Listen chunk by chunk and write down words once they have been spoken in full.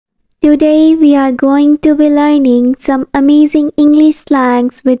Today we are going to be learning some amazing English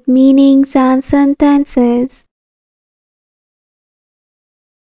slangs with meanings and sentences.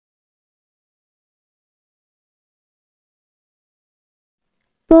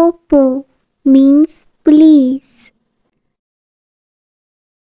 Popo means police.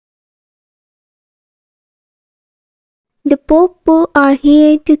 The Popo are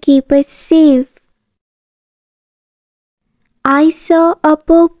here to keep us safe. I saw a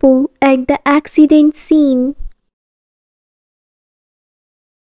Popo at the accident scene.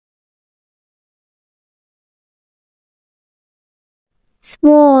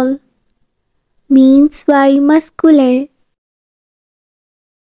 Small means very muscular.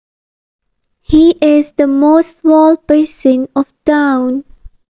 He is the most small person of town.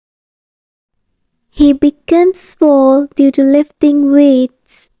 He becomes small due to lifting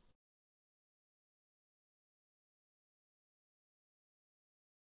weights.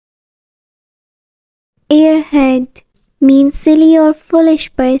 Airhead means silly or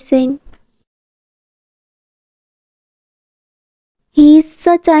foolish person. He is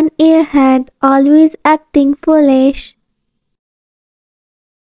such an airhead, always acting foolish.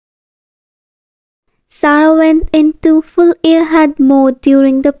 Sarah went into full airhead mode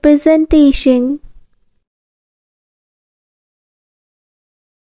during the presentation.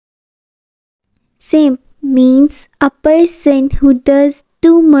 Simp means a person who does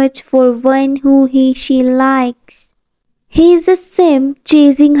too much for one who she likes. He is a simp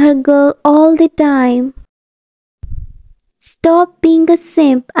chasing her girl all the time. Stop being a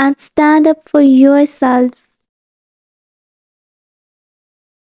simp and stand up for yourself.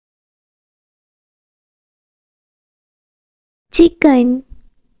 Chicken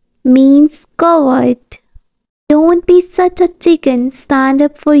means coward. Don't be such a chicken, stand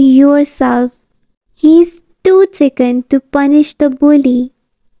up for yourself. He's too chicken to punish the bully.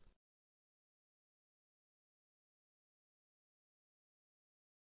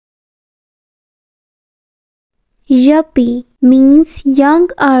 Yuppie means young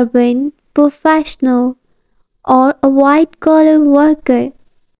urban professional or a white-collar worker.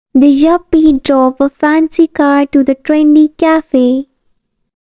 The yuppie drove a fancy car to the trendy cafe.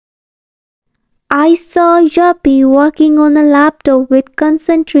 I saw yuppie working on a laptop with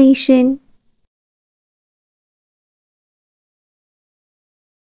concentration.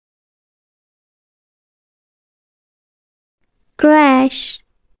 Crash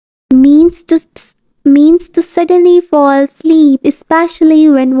means to suddenly fall asleep, especially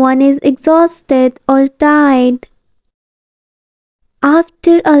when one is exhausted or tired.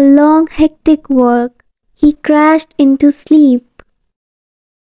 After a long hectic work, he crashed into sleep.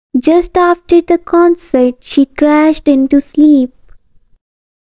 Just after the concert, she crashed into sleep.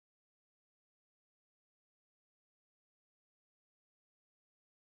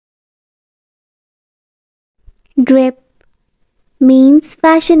 Drip means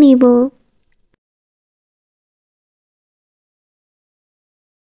fashionable.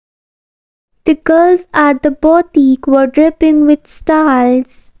 The girls at the boutique were dripping with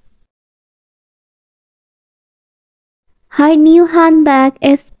styles. Her new handbag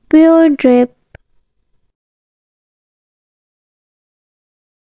is pure drip.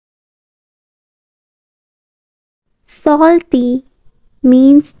 Salty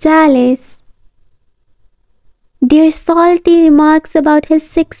means jealous. Their salty remarks about his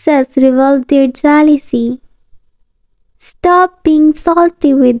success reveal their jealousy. Stop being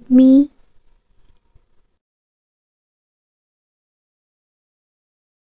salty with me.